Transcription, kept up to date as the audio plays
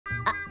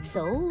あ、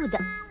そうだ。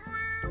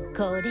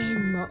これ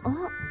も。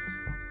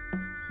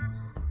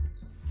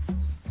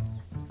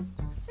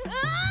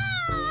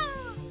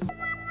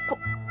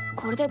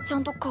これでちゃ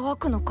んと乾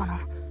くのかな。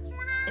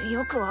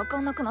よくわか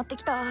んなくなって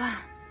きた。っ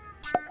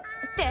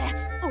て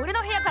俺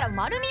の部屋から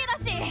丸見えだ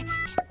し、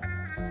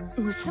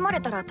盗まれ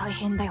たら大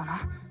変だよな。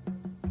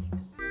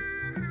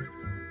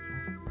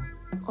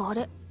あ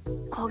れ、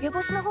影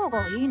干しの方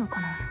がいいの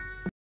かな。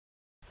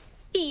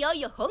いよ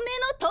いよ本命の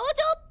登場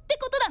って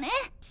ことだね。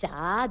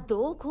さあ、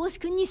どう公子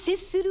くんに接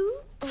する？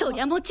そり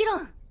ゃもちろ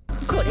ん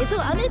これ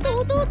ぞ姉と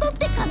弟っ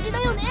て感じ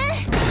だよね。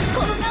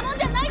こんなもん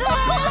じゃないぞ公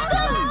子く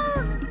ん。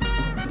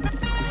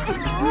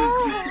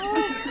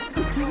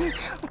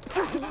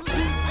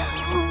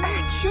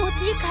気持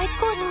ちいいかい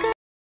公子くん。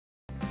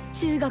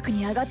中学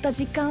に上がった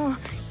実感を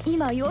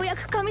今ようや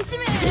くかみし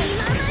め。今ま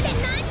で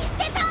何し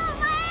てた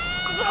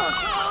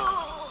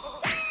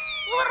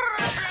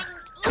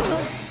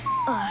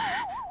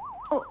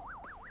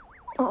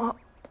お前。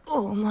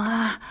お前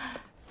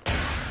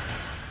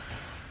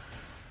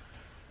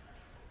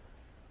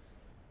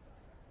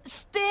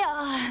ステア。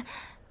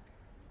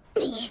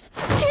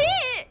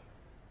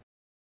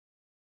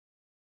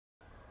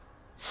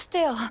ス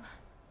テア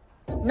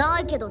な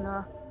いけど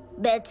な、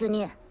別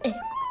に。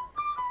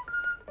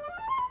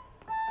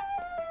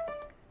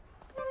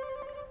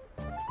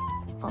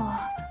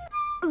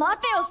待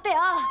てよステ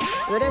ア。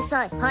うる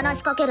さい、話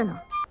しかける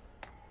な。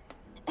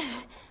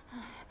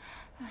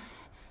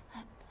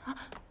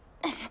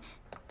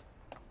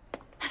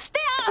ステ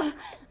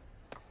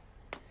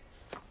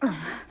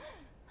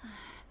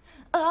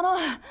ア。待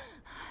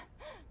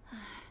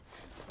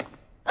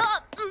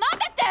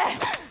てって。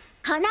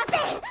話せ。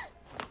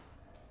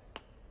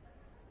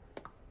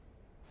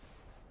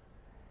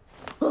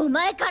お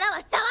前からは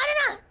触る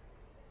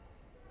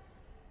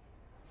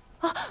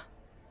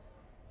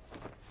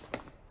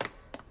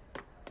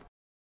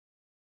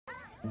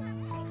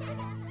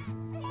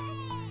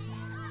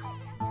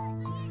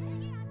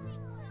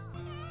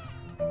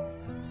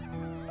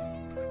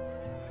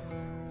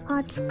な。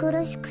暑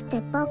苦しくて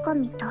バカ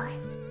みたい。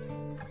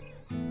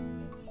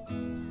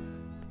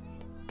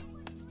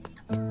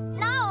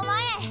なあお前、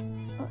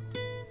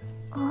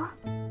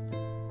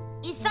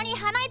一緒に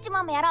花一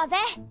問目やろうぜ。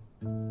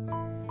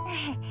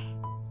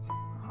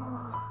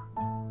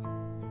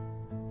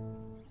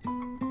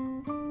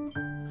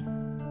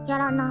や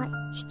らない。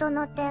人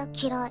の手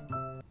嫌い。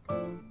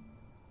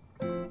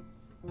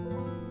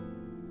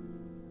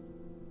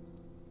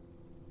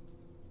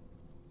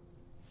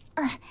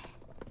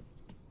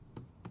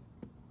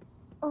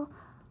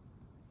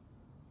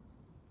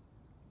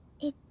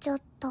行っちゃ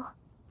った。どう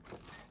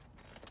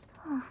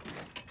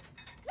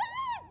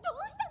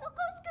したの、コ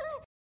ウシ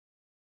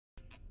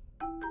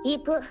君。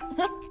行く。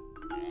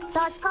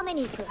確かめ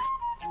に行く。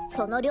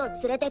その量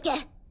連れてけ。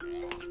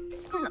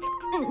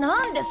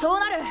なんでそう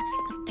なる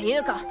ってい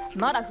うか、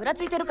まだふら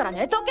ついてるから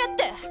寝とけっ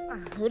て。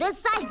うる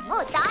さい、も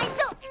う大丈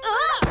夫。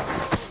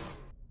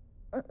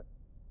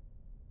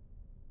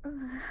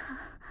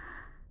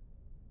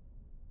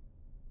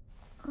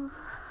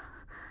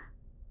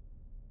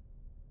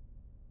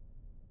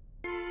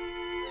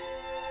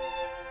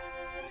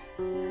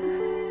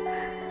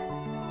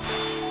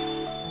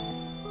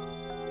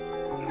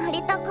な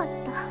りたかっ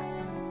た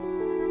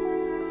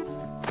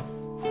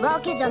わ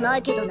けじゃな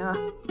いけどな、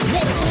別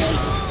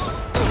に。